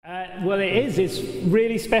Well, it is. It's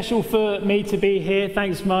really special for me to be here.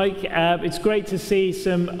 Thanks, Mike. It's great to see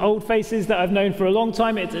some old faces that I've known for a long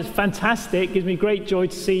time. It's fantastic. It gives me great joy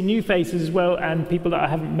to see new faces as well and people that I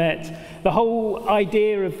haven't met. The whole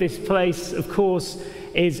idea of this place, of course,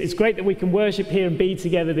 is it's great that we can worship here and be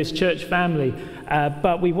together, this church family.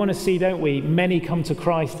 But we want to see, don't we, many come to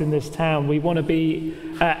Christ in this town. We want to be,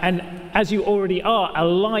 and as you already are, a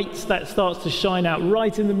light that starts to shine out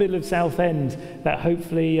right in the middle of Southend, that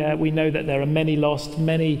hopefully we know that there are many lost,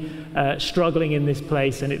 many struggling in this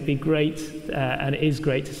place, and it'd be great, and it is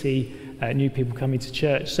great to see new people coming to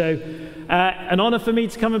church. So an honour for me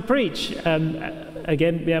to come and preach.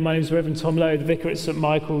 Again, my name is Reverend Tom Lowe, the vicar at St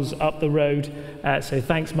Michael's up the road. So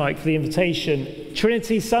thanks, Mike, for the invitation.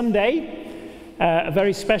 Trinity Sunday, a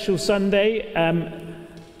very special Sunday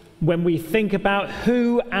when we think about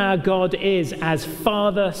who our God is as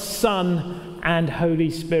Father, Son, and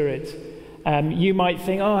Holy Spirit. You might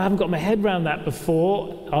think, I haven't got my head around that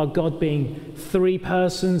before. Our God being three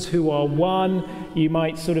persons who are one. You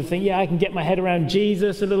might sort of think, I can get my head around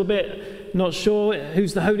Jesus a little bit. Not sure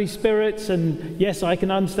who's the Holy Spirit. And yes, I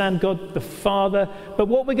can understand God the Father. But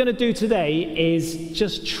what we're going to do today is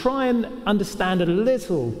just try and understand a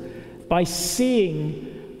little by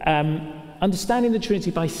seeing, understanding the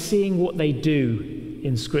Trinity by seeing what they do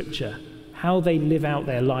in Scripture, how they live out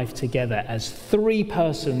their life together as three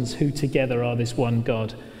persons who together are this one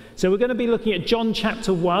God. So we're going to be looking at John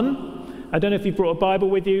chapter 1. I don't know if you brought a Bible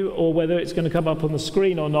with you or whether it's going to come up on the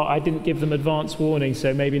screen or not. I didn't give them advance warning,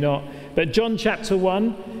 so maybe not. But John chapter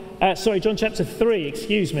 3,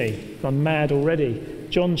 excuse me. I'm mad already.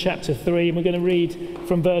 John chapter 3, and we're going to read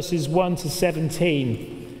from verses 1 to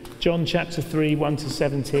 17. John chapter 3, 1 to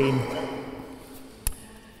 17.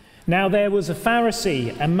 Now there was a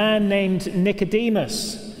Pharisee, a man named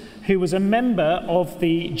Nicodemus, who was a member of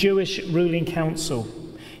the Jewish ruling council.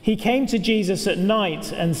 He came to Jesus at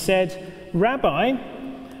night and said, "Rabbi,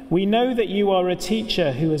 we know that you are a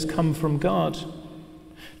teacher who has come from God.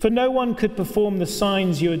 For no one could perform the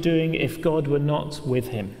signs you are doing if God were not with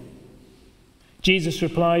him." Jesus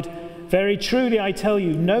replied, "Very truly I tell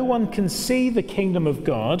you, no one can see the kingdom of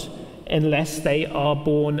God unless they are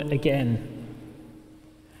born again."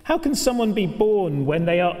 "How can someone be born when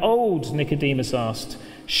they are old?" Nicodemus asked.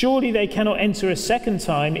 "Surely they cannot enter a second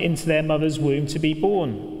time into their mother's womb to be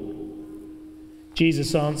born."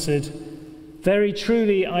 Jesus answered, "Very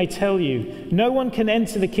truly I tell you, no one can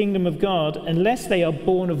enter the kingdom of God unless they are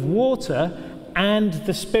born of water and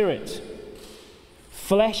the Spirit.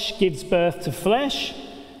 Flesh gives birth to flesh,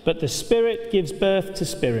 but the Spirit gives birth to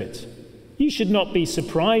spirit. You should not be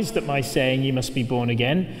surprised at my saying you must be born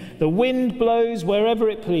again. The wind blows wherever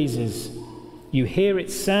it pleases. You hear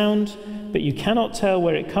its sound, but you cannot tell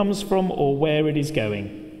where it comes from or where it is going.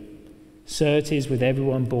 So it is with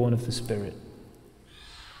everyone born of the Spirit."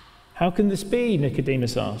 "How can this be?"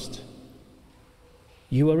 Nicodemus asked.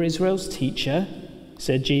 "You are Israel's teacher,"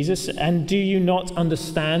 said Jesus, "and do you not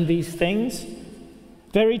understand these things?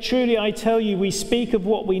 Very truly I tell you, we speak of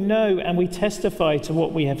what we know and we testify to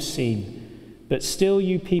what we have seen. But still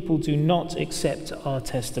you people do not accept our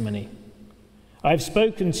testimony. I have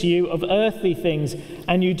spoken to you of earthly things,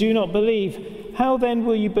 and you do not believe. How then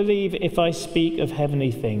will you believe if I speak of heavenly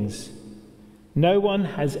things? No one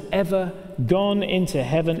has ever gone into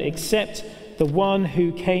heaven except the one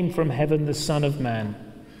who came from heaven, the Son of Man.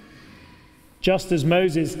 Just as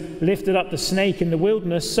Moses lifted up the snake in the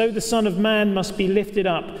wilderness, so the Son of Man must be lifted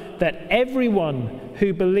up, that everyone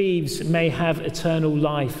who believes may have eternal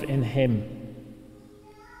life in him.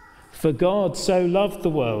 For God so loved the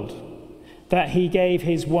world that he gave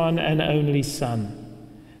his one and only Son,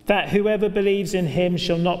 that whoever believes in him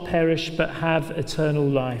shall not perish but have eternal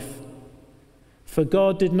life. For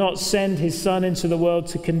God did not send his Son into the world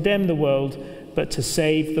to condemn the world, but to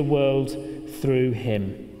save the world through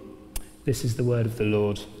him." This is the word of the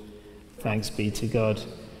Lord. Thanks be to God.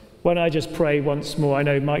 Why don't I just pray once more? I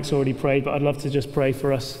know Mike's already prayed, but I'd love to just pray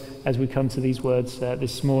for us as we come to these words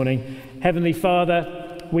this morning. Heavenly Father,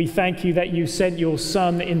 we thank you that you sent your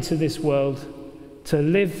Son into this world to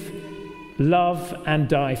live, love, and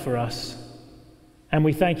die for us. And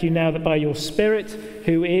we thank you now that by your Spirit,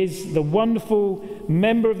 who is the wonderful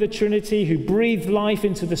member of the Trinity, who breathed life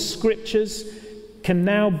into the Scriptures, can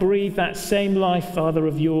now breathe that same life, Father,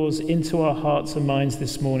 of yours into our hearts and minds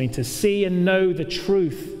this morning, to see and know the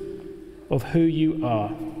truth of who you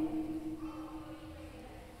are.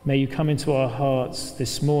 May you come into our hearts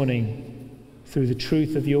this morning through the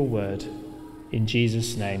truth of your word. In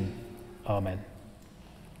Jesus' name, amen.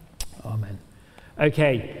 Amen.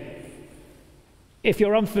 Okay. If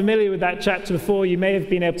you're unfamiliar with that chapter before, you may have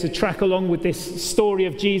been able to track along with this story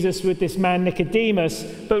of Jesus with this man Nicodemus.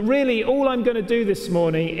 But really, all I'm going to do this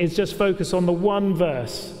morning is just focus on the one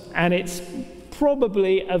verse. And it's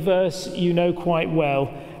probably a verse you know quite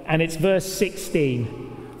well. And it's verse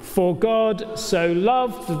 16. For God so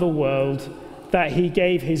loved the world that he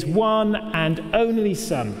gave his one and only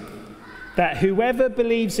Son, that whoever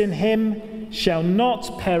believes in him shall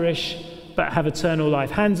not perish, but have eternal life.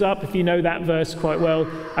 Hands up if you know that verse quite well.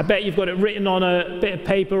 I bet you've got it written on a bit of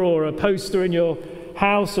paper or a poster in your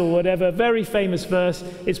house or whatever. Very famous verse.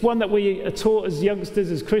 It's one that we are taught as youngsters,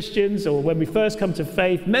 as Christians, or when we first come to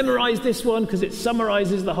faith. Memorize this one because it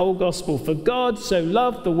summarizes the whole gospel. For God so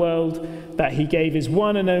loved the world that he gave his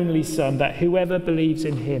one and only Son, that whoever believes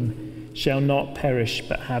in him shall not perish,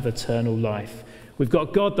 but have eternal life. We've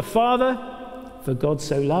got God the Father, for God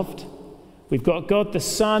so loved. We've got God the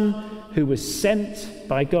Son, who was sent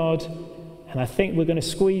by God, and I think we're going to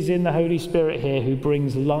squeeze in the Holy Spirit here, who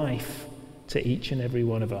brings life to each and every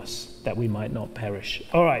one of us, that we might not perish.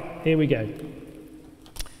 All right, here we go.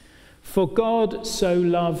 For God so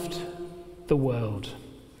loved the world.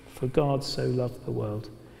 For God so loved the world.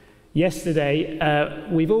 Yesterday,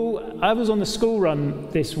 I was on the school run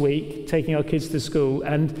this week, taking our kids to school,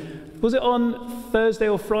 and was it on Thursday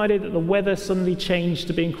or Friday that the weather suddenly changed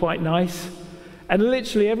to being quite nice? And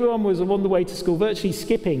literally everyone was on the way to school, virtually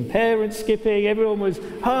skipping, parents skipping, everyone was,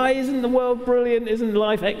 hi, isn't the world brilliant, isn't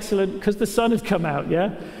life excellent, because the sun had come out,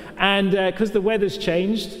 yeah? And because the weather's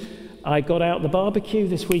changed, I got out the barbecue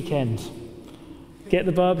this weekend. Get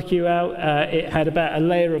the barbecue out, it had about a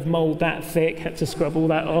layer of mould that thick, had to scrub all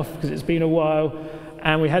that off because it's been a while.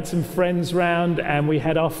 And we had some friends round, and we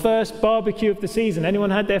had our first barbecue of the season. Anyone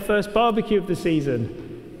had their first barbecue of the season?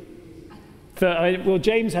 Well,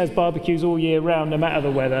 James has barbecues all year round, no matter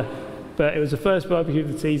the weather, but it was the first barbecue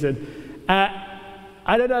of the season.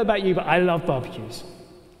 I don't know about you, but I love barbecues.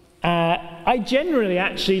 I generally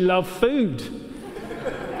actually love food.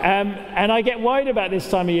 And I get worried about this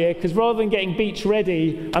time of year, because rather than getting beach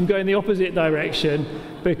ready, I'm going the opposite direction,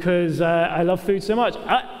 because I love food so much.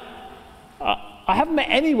 I haven't met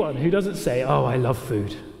anyone who doesn't say, oh, I love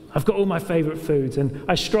food. I've got all my favourite foods, and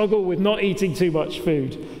I struggle with not eating too much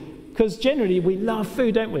food. Because generally we love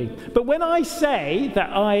food, don't we? But when I say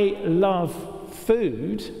that I love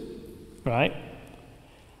food, right,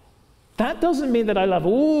 that doesn't mean that I love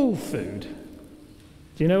all food.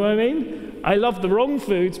 Do you know what I mean? I love the wrong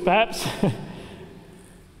foods, perhaps.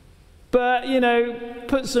 But,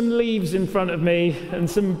 put some leaves in front of me and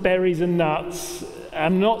some berries and nuts.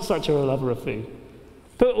 I'm not such a lover of food.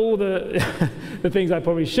 Put all the things I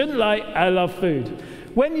probably shouldn't like, I love food.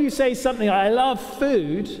 When you say something, I love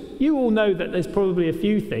food, you all know that there's probably a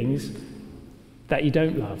few things that you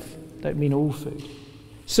don't love. Don't mean all food.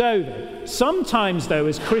 So, sometimes though,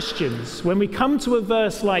 as Christians, when we come to a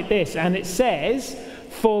verse like this, and it says,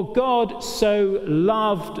 for God so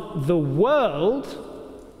loved the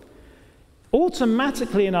world,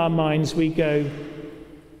 automatically in our minds we go,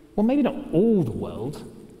 well, maybe not all the world.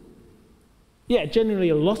 Yeah, generally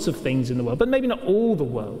a lot of things in the world, but maybe not all the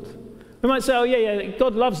world. We might say, oh yeah,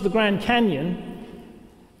 God loves the Grand Canyon,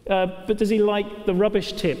 but does he like the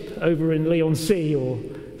rubbish tip over in Leigh-on-Sea or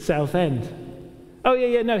Southend? Oh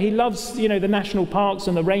yeah, no, he loves, the national parks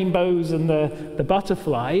and the rainbows and the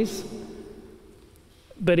butterflies,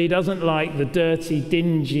 but he doesn't like the dirty,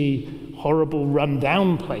 dingy, horrible,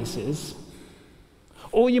 run-down places.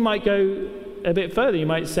 Or you might go a bit further, you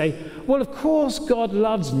might say, well, of course God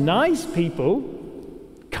loves nice people,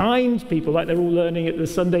 kind people, like they're all learning at the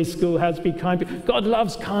Sunday school how to be kind people. God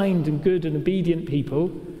loves kind and good and obedient people.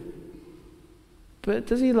 But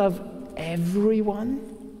does he love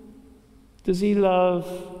everyone? Does he love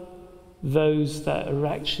those that are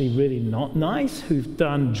actually really not nice, who've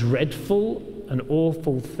done dreadful and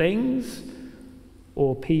awful things?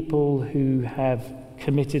 Or people who have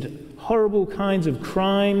committed horrible kinds of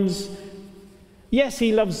crimes? Yes,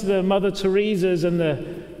 he loves the Mother Teresas and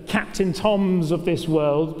the Captain Toms of this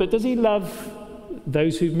world, but does he love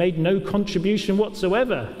those who've made no contribution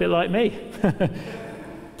whatsoever, a bit like me?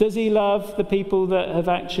 Does he love the people that have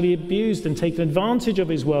actually abused and taken advantage of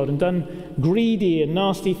his world and done greedy and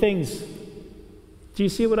nasty things? Do you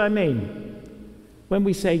see what I mean? When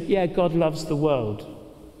we say, yeah, God loves the world,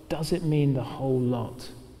 does it mean the whole lot?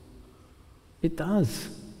 It does.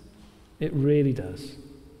 It really does.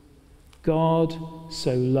 God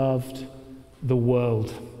so loved the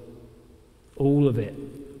world. All of it.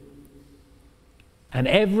 And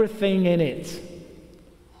everything in it.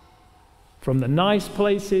 From the nice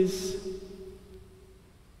places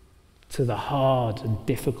to the hard and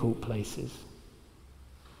difficult places.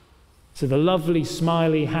 to the lovely,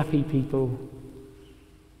 smiley, happy people,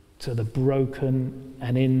 to the broken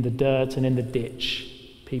and in the dirt and in the ditch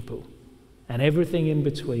people, and everything in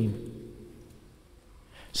between.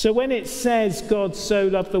 So when it says God so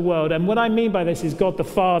loved the world, and what I mean by this is God the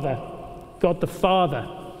Father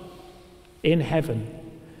in heaven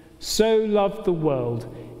so loved the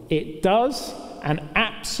world, it does and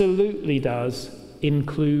absolutely does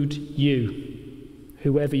include you,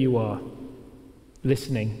 whoever you are,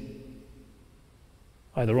 listening,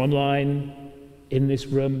 either online, in this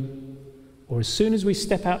room, or as soon as we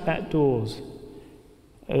step out those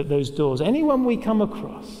doors, anyone we come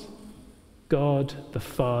across, God the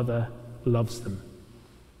Father loves them.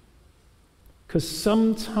 Because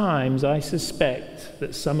sometimes I suspect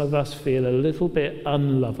that some of us feel a little bit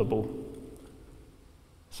unlovable.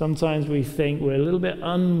 Sometimes we think we're a little bit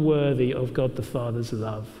unworthy of God the Father's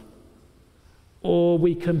love. Or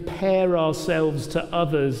we compare ourselves to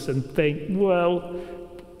others and think, well,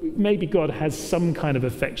 maybe God has some kind of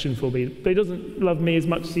affection for me, but he doesn't love me as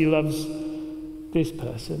much as he loves this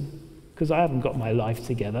person, because I haven't got my life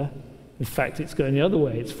together. In fact, it's going the other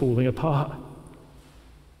way. It's falling apart.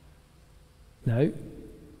 No,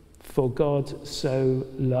 for God so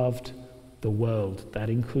loved the world. That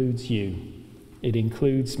includes you. It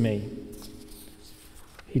includes me.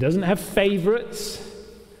 He doesn't have favorites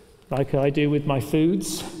like I do with my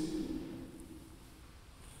foods.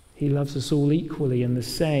 He loves us all equally and the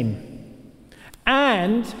same.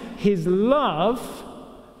 And his love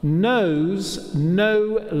knows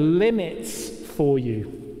no limits for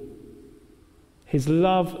you. His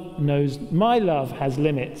love knows, my love has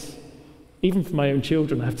limits. Even for my own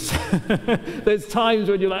children, I have to say. There's times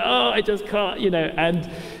when you're like, oh, I just can't, and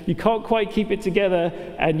you can't quite keep it together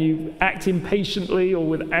and you act impatiently or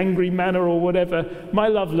with angry manner or whatever. My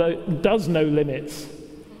love does know limits.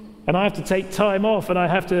 And I have to take time off and I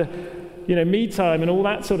have to, me time and all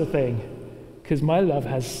that sort of thing. Because my love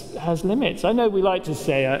has limits. I know we like to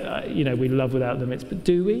say, we love without limits, but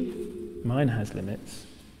do we? Mine has limits.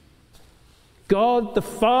 God the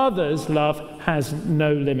Father's love has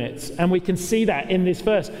no limits. And we can see that in this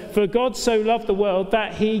verse. For God so loved the world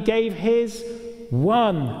that he gave his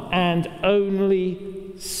one and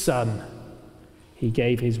only Son. He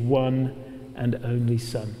gave his one and only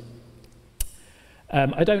Son.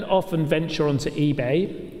 I don't often venture onto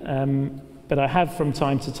eBay, but I have from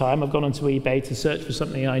time to time. I've gone onto eBay to search for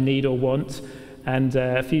something I need or want. And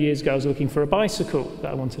a few years ago, I was looking for a bicycle that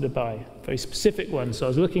I wanted to buy, a very specific one. So I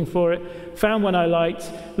was looking for it, found one I liked,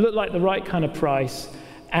 looked like the right kind of price.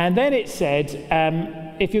 And then it said,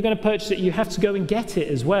 if you're going to purchase it, you have to go and get it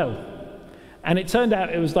as well. And it turned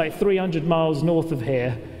out it was like 300 miles north of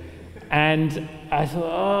here. And I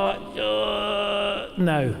thought,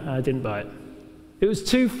 no, I didn't buy it. It was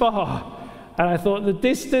too far. And I thought the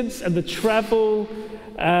distance and the travel,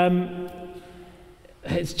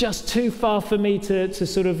 it's just too far for me to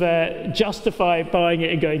sort of justify buying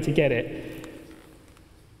it and going to get it.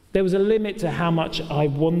 There was a limit to how much I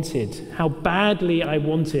wanted, how badly I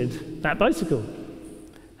wanted that bicycle.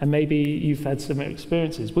 And maybe you've had similar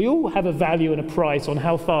experiences. We all have a value and a price on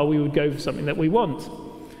how far we would go for something that we want.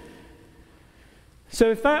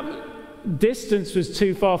 So if that distance was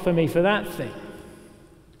too far for me for that thing,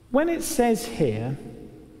 when it says here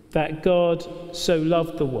that God so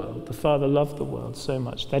loved the world, the Father loved the world so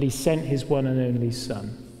much, that he sent his one and only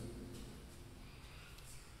Son,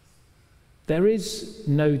 there is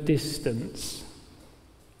no distance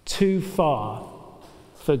too far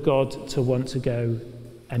for God to want to go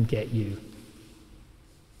and get you.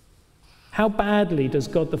 How badly does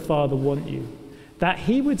God the Father want you? That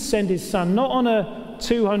he would send his Son not on a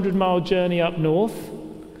 200-mile journey up north,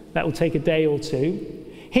 that will take a day or two.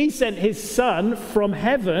 He sent his Son from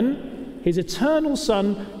heaven, his eternal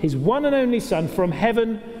Son, his one and only Son, from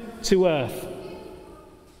heaven to earth.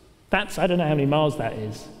 That's, I don't know how many miles that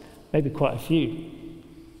is, maybe quite a few.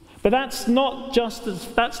 But that's not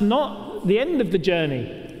the end of the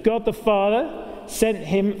journey. God the Father sent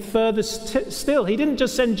him further still. He didn't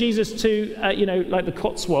just send Jesus to, like the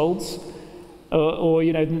Cotswolds or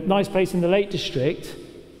nice place in the Lake District.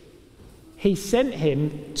 He sent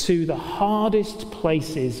him to the hardest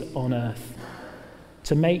places on earth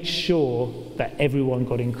to make sure that everyone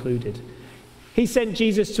got included. He sent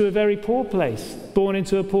Jesus to a very poor place, born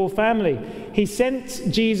into a poor family. He sent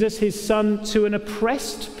Jesus, his Son, to an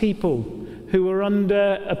oppressed people who were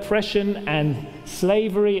under oppression and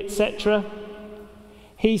slavery, etc.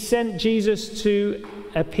 He sent Jesus to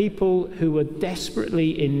a people who were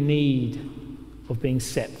desperately in need of being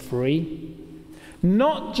set free.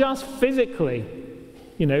 Not just physically,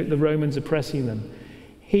 the Romans oppressing them.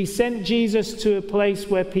 he sent Jesus to a place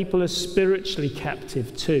where people are spiritually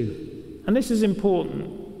captive too. And this is important,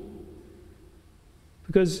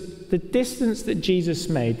 because the distance that Jesus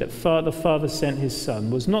made, that the Father sent his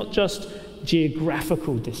Son, was not just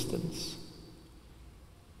geographical distance,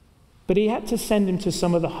 but he had to send him to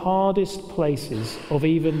some of the hardest places of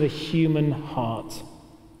even the human heart.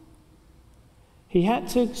 He had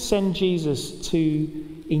to send Jesus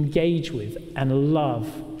to engage with and love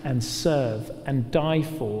and serve and die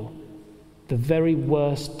for the very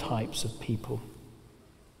worst types of people.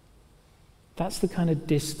 That's the kind of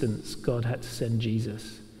distance God had to send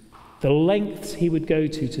Jesus. The lengths he would go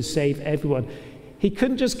to save everyone. He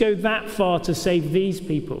couldn't just go that far to save these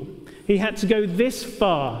people. He had to go this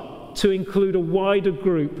far to include a wider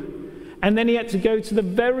group. And then he had to go to the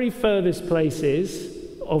very furthest places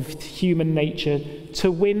of human nature to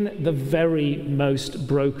win the very most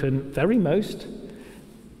broken, the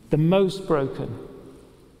most broken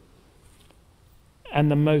and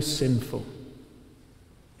the most sinful.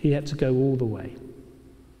 He had to go all the way.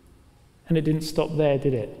 And it didn't stop there,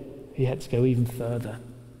 did it? He had to go even further.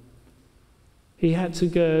 He had to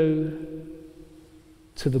go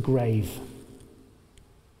to the grave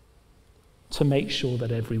to make sure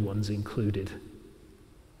that everyone's included.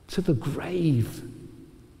 To the grave.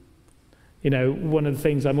 You know, one of the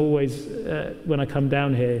things I'm always, when I come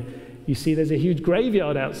down here, you see there's a huge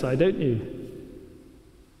graveyard outside, don't you?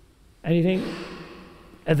 And you think,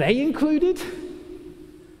 are they included?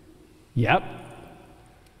 Yep.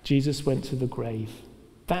 Jesus went to the grave.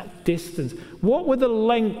 That distance. What were the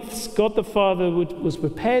lengths God the Father was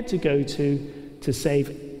prepared to go to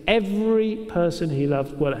save every person he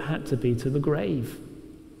loved? Well, it had to be to the grave.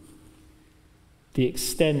 The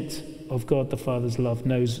extent of God the Father's love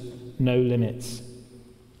knows no limits.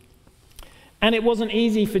 And it wasn't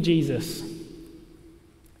easy for Jesus.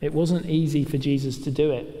 It wasn't easy for Jesus to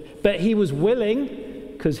do it. But he was willing,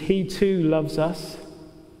 because he too loves us.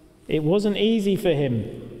 It wasn't easy for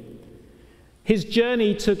him. His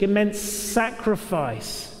journey took immense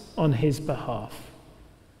sacrifice on his behalf.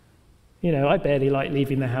 You know, I barely like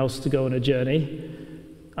leaving the house to go on a journey.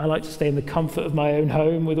 I like to stay in the comfort of my own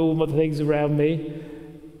home with all the things around me.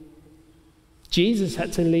 Jesus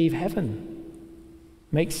had to leave heaven,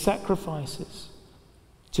 make sacrifices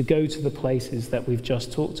to go to the places that we've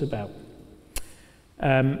just talked about.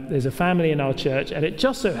 There's a family in our church, and it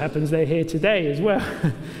just so happens they're here today as well.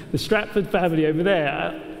 The Stratford family over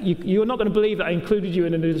there. You're not going to believe that I included you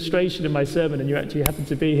in an illustration in my sermon, and you actually happen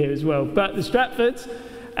to be here as well. But the Stratfords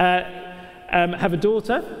have a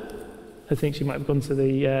daughter. I think she might have gone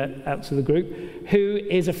to out to the group, who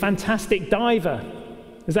is a fantastic diver.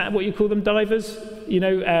 Is that what you call them, divers? You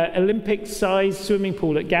know, Olympic-sized swimming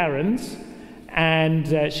pool at Garrans.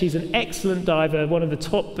 And she's an excellent diver, one of the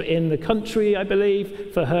top in the country, I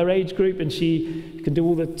believe, for her age group. And she can do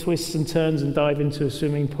all the twists and turns and dive into a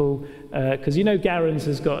swimming pool. Because you know Garrans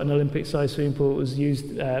has got an Olympic-sized swimming pool. It was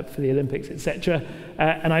used for the Olympics, etc.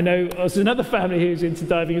 And I know there's another family who's into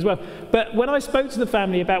diving as well. But when I spoke to the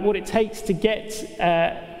family about what it takes to get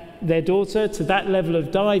their daughter to that level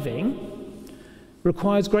of diving,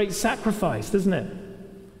 requires great sacrifice, doesn't it?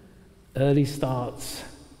 Early starts.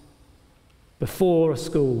 Before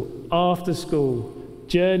school, after school,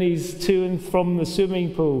 journeys to and from the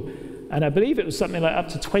swimming pool. And I believe it was something like up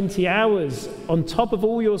to 20 hours on top of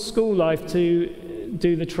all your school life to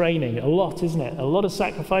do the training. A lot, isn't it? A lot of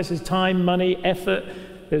sacrifices, time, money, effort.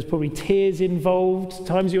 There's probably tears involved,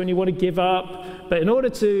 times when you want to give up. But in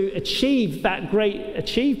order to achieve that great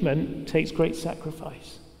achievement, it takes great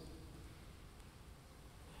sacrifice.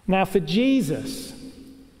 Now for Jesus,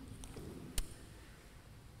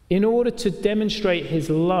 in order to demonstrate his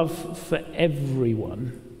love for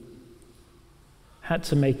everyone, had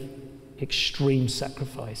to make extreme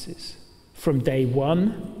sacrifices. From day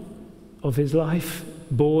one of his life,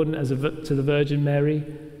 born to the Virgin Mary,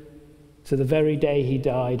 to the very day he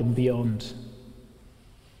died and beyond.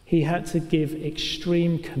 He had to give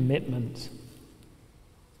extreme commitment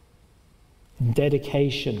and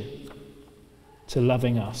dedication to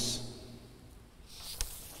loving us.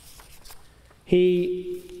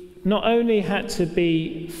 He not only had to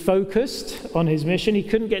be focused on his mission, he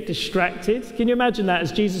couldn't get distracted. Can you imagine that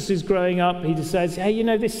as Jesus is growing up, he decides, hey, you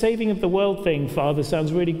know, this saving of the world thing, Father,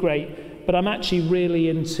 sounds really great, but I'm actually really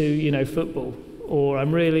into, you know, football, or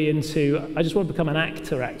I'm really into, I just want to become an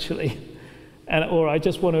actor, actually, or I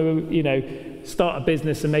just want to, you know, start a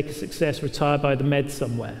business and make a success, retire by the med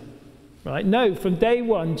somewhere, right? No, from day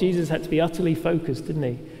one, Jesus had to be utterly focused, didn't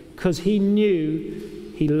he? Because he knew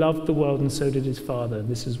he loved the world, and so did his Father, and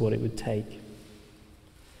this is what it would take.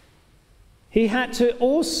 He had to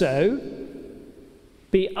also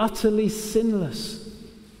be utterly sinless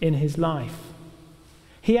in his life.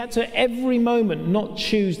 He had to, every moment, not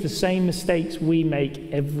choose the same mistakes we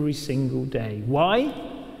make every single day. Why?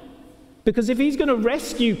 Because if he's going to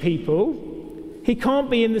rescue people, he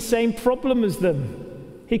can't be in the same problem as them.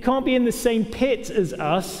 He can't be in the same pit as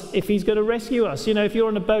us if he's going to rescue us. You know, if you're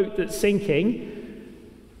on a boat that's sinking,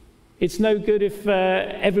 it's no good if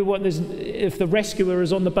if the rescuer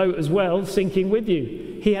is on the boat as well, sinking with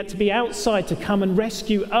you. He had to be outside to come and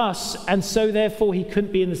rescue us, and so therefore he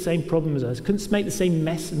couldn't be in the same problem as us, couldn't make the same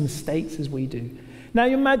mess and mistakes as we do. Now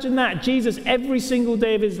you imagine that. Jesus, every single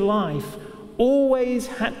day of his life, always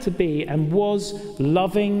had to be and was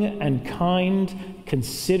loving and kind,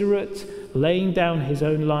 considerate, laying down his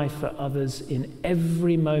own life for others in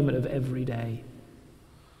every moment of every day.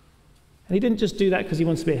 And he didn't just do that because he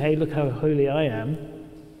wants to be, hey, look how holy I am.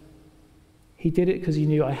 He did it because he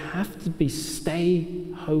knew I have to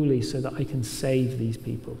stay holy so that I can save these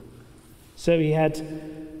people. So he had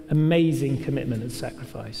amazing commitment and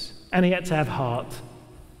sacrifice. And he had to have heart.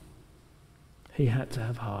 He had to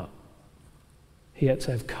have heart. He had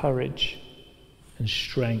to have courage and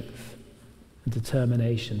strength and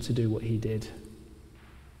determination to do what he did.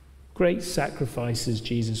 Great sacrifices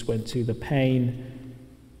Jesus went to, the pain,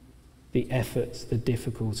 the effort, the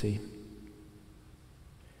difficulty.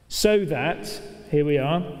 So that, here we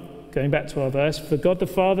are, going back to our verse, for God the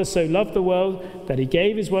Father so loved the world that he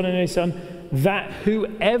gave his one and only Son, that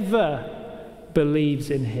whoever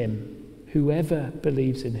believes in him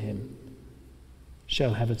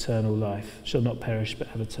shall have eternal life, shall not perish but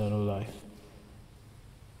have eternal life.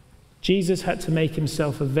 Jesus had to make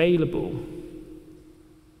himself available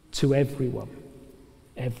to everyone.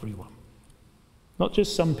 Everyone. Not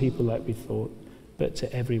just some people like we thought, but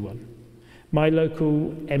to everyone. My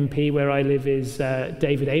local MP where I live is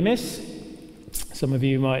David Amess. Some of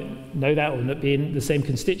you might know that or not be in the same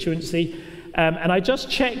constituency. And I just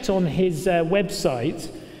checked on his website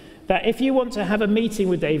that if you want to have a meeting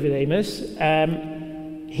with David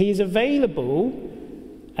Amess, he's available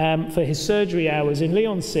for his surgery hours in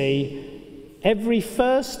Leigh-on-Sea every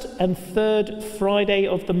first and third Friday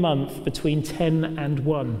of the month between 10 and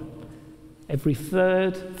 1. Every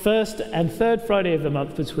first and third Friday of the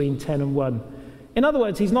month between 10 and 1. In other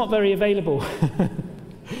words, he's not very available.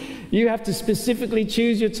 You have to specifically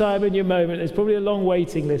choose your time and your moment. There's probably a long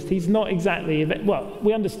waiting list. He's not exactly, well,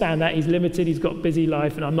 we understand that. He's limited, he's got a busy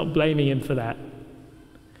life, and I'm not blaming him for that.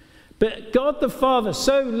 But God the Father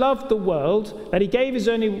so loved the world that he gave his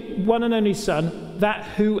one and only Son, that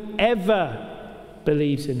whoever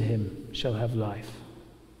believes in him shall have life.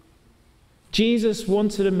 Jesus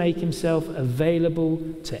wanted to make himself available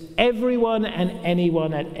to everyone and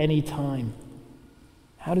anyone at any time.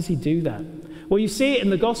 How does he do that? Well, you see it in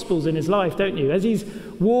the Gospels in his life, don't you? As he's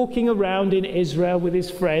walking around in Israel with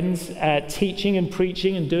his friends, teaching and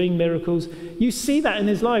preaching and doing miracles, you see that in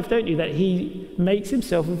his life, don't you? That he makes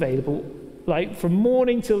himself available, like from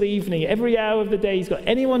morning till evening, every hour of the day. He's got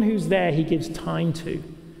anyone who's there, he gives time to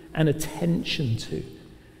and attention to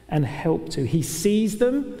and help to. He sees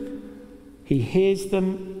them, he hears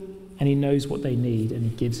them, and he knows what they need, and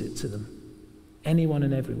he gives it to them. Anyone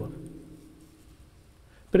and everyone.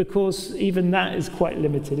 But of course, even that is quite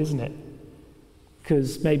limited, isn't it?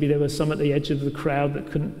 Because maybe there were some at the edge of the crowd that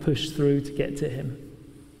couldn't push through to get to him.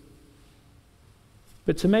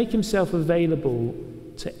 But to make himself available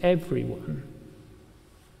to everyone,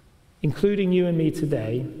 including you and me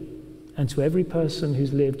today, and to every person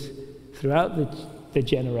who's lived throughout the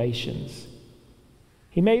generations,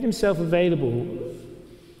 he made himself available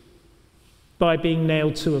by being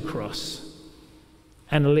nailed to a cross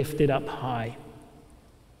and lifted up high,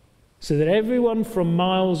 so that everyone from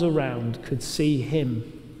miles around could see him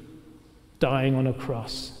dying on a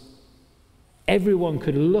cross. Everyone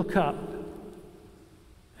could look up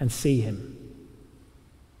and see him.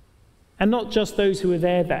 And not just those who were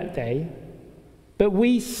there that day, but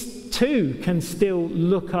we too can still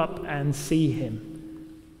look up and see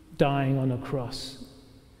him dying on a cross.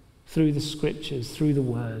 Through the scriptures, through the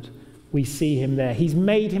word, we see him there. He's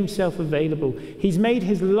made himself available. He's made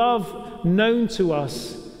his love known to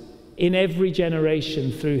us in every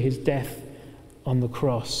generation through his death on the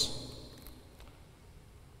cross,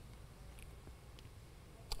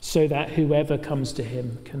 so that whoever comes to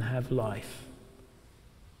him can have life.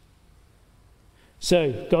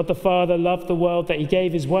 So, God the Father loved the world that he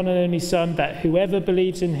gave his one and only Son, that whoever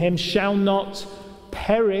believes in him shall not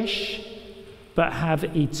perish, but have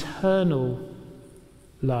eternal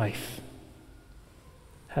life.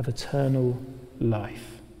 Have eternal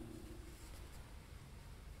life.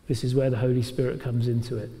 This is where the Holy Spirit comes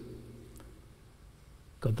into it.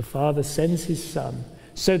 God the Father sends his Son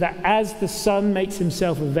so that as the Son makes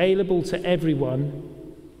himself available to everyone,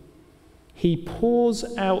 he pours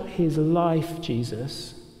out his life,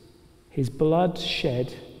 Jesus, his blood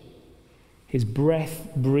shed, his breath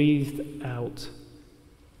breathed out.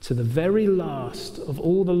 To the very last of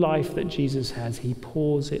all the life that Jesus has, he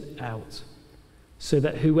pours it out so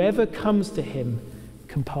that whoever comes to him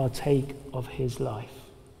can partake of his life.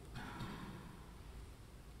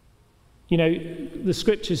 You know, the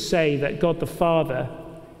scriptures say that God the Father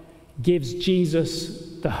gives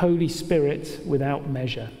Jesus the Holy Spirit without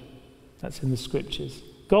measure. That's in the scriptures.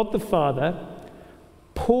 God the Father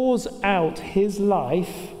pours out his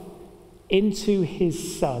life into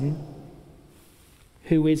his Son,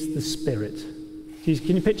 who is the Spirit.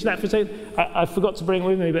 Can you picture that for a second? I forgot to bring it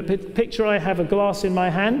with me, but picture I have a glass in my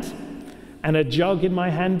hand and a jug in my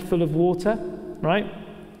hand full of water, right?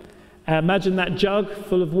 Imagine that jug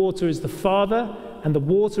full of water is the Father, and the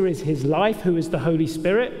water is his life, who is the Holy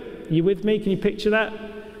Spirit. Are you with me? Can you picture that?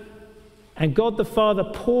 And God the Father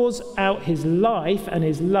pours out his life and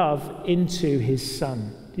his love into his Son.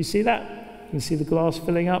 Do you see that? You see the glass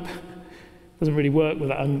filling up? Doesn't really work with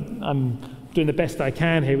that. I'm doing the best I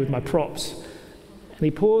can here with my props. And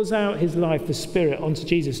he pours out his life, the Spirit, onto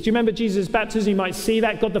Jesus. Do you remember Jesus' baptism? You might see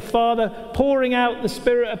that. God the Father pouring out the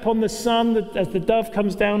Spirit upon the Son as the dove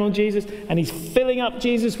comes down on Jesus. And he's filling up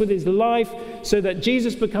Jesus with his life so that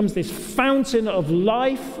Jesus becomes this fountain of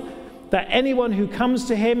life, that anyone who comes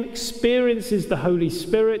to him experiences the Holy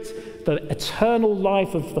Spirit, the eternal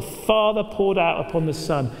life of the Father poured out upon the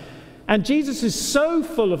Son. And Jesus is so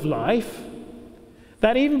full of life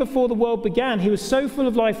that even before the world began, he was so full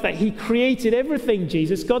of life that he created everything,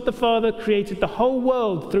 Jesus. God the Father created the whole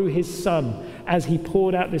world through his Son as he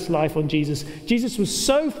poured out this life on Jesus. Jesus was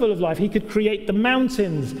so full of life, he could create the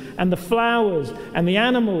mountains and the flowers and the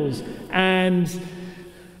animals and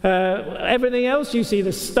everything else you see,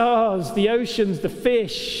 the stars, the oceans, the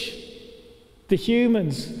fish, the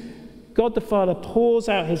humans. God the Father pours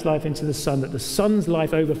out his life into the Son, that the Son's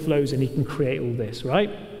life overflows and he can create all this, right?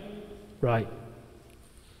 Right.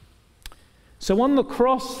 So on the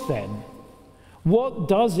cross then, what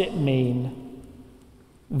does it mean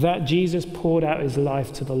that Jesus poured out his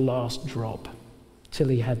life to the last drop, till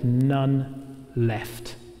he had none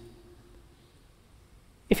left?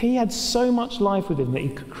 If he had so much life within that he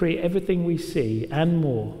could create everything we see and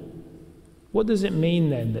more, what does it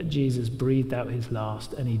mean then that Jesus breathed out his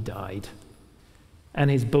last and he died,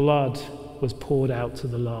 and his blood was poured out to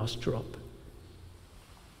the last drop?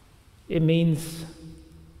 It means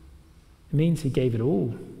he gave it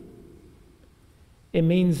all. It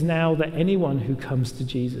means now that anyone who comes to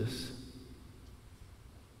Jesus,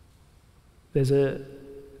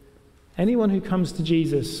 anyone who comes to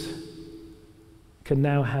Jesus can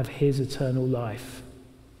now have his eternal life.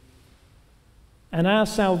 And our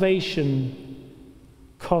salvation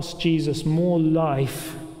cost Jesus more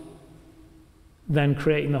life than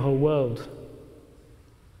creating the whole world.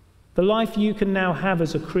 The life you can now have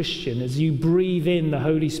as a Christian, as you breathe in the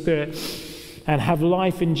Holy Spirit and have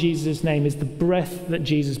life in Jesus' name, is the breath that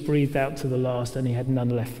Jesus breathed out to the last, and he had none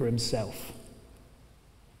left for himself.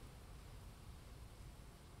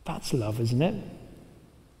 That's love, isn't it?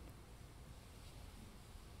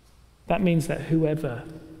 That means that whoever,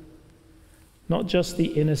 not just the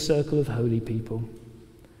inner circle of holy people,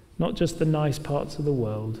 not just the nice parts of the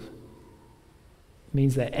world,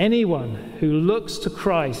 means that anyone who looks to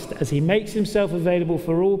Christ as he makes himself available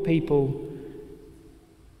for all people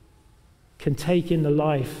can take in the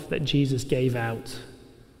life that Jesus gave out,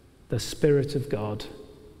 the Spirit of God,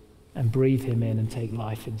 and breathe him in and take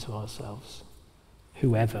life into ourselves.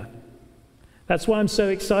 Whoever. That's why I'm so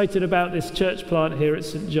excited about this church plant here at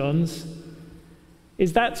St. John's,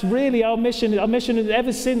 is that's really our mission. Our mission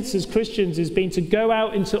ever since as Christians has been to go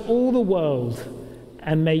out into all the world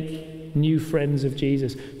and make new friends of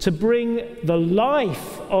Jesus, to bring the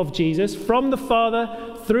life of Jesus from the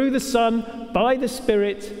Father through the Son by the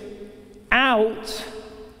Spirit out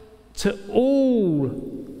to all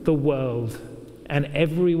the world and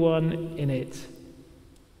everyone in it,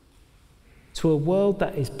 to a world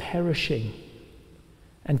that is perishing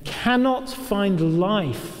and cannot find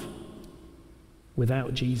life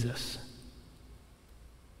without Jesus.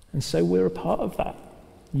 And so we're a part of that.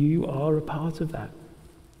 You are a part of that.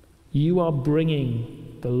 You are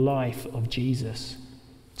bringing the life of Jesus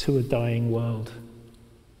to a dying world.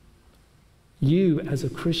 You, as a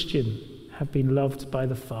Christian, have been loved by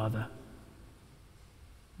the Father.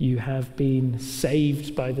 You have been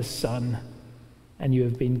saved by the Son, and you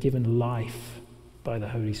have been given life by the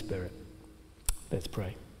Holy Spirit. Let's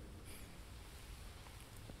pray.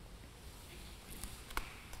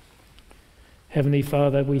 Heavenly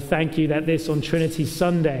Father, we thank you that this on Trinity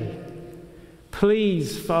Sunday,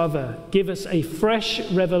 please, Father, give us a fresh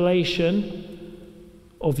revelation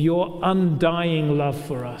of your undying love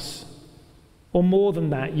for us, or more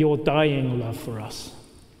than that, your dying love for us.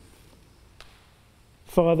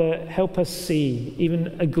 Father, help us see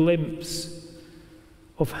even a glimpse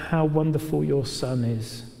of how wonderful your Son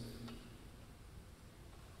is,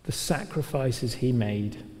 the sacrifices he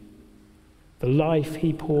made, the life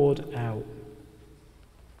he poured out.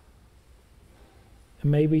 And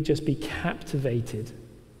may we just be captivated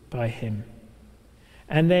by him.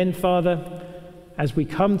 And then, Father, as we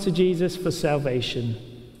come to Jesus for salvation,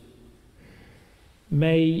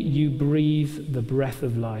 may you breathe the breath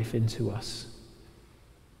of life into us.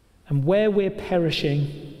 And where we're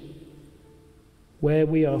perishing, where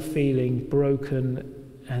we are feeling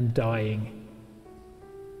broken and dying,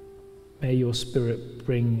 may your Spirit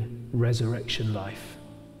bring resurrection life.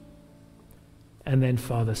 And then,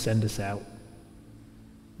 Father, send us out.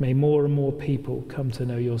 May more and more people come to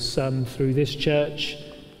know your Son through this church,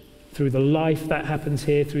 through the life that happens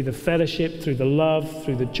here, through the fellowship, through the love,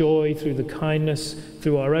 through the joy, through the kindness,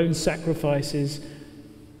 through our own sacrifices,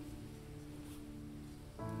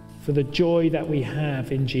 for the joy that we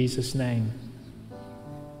have in Jesus' name.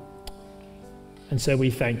 And so we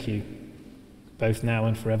thank you, both now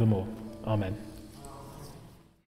and forevermore. Amen.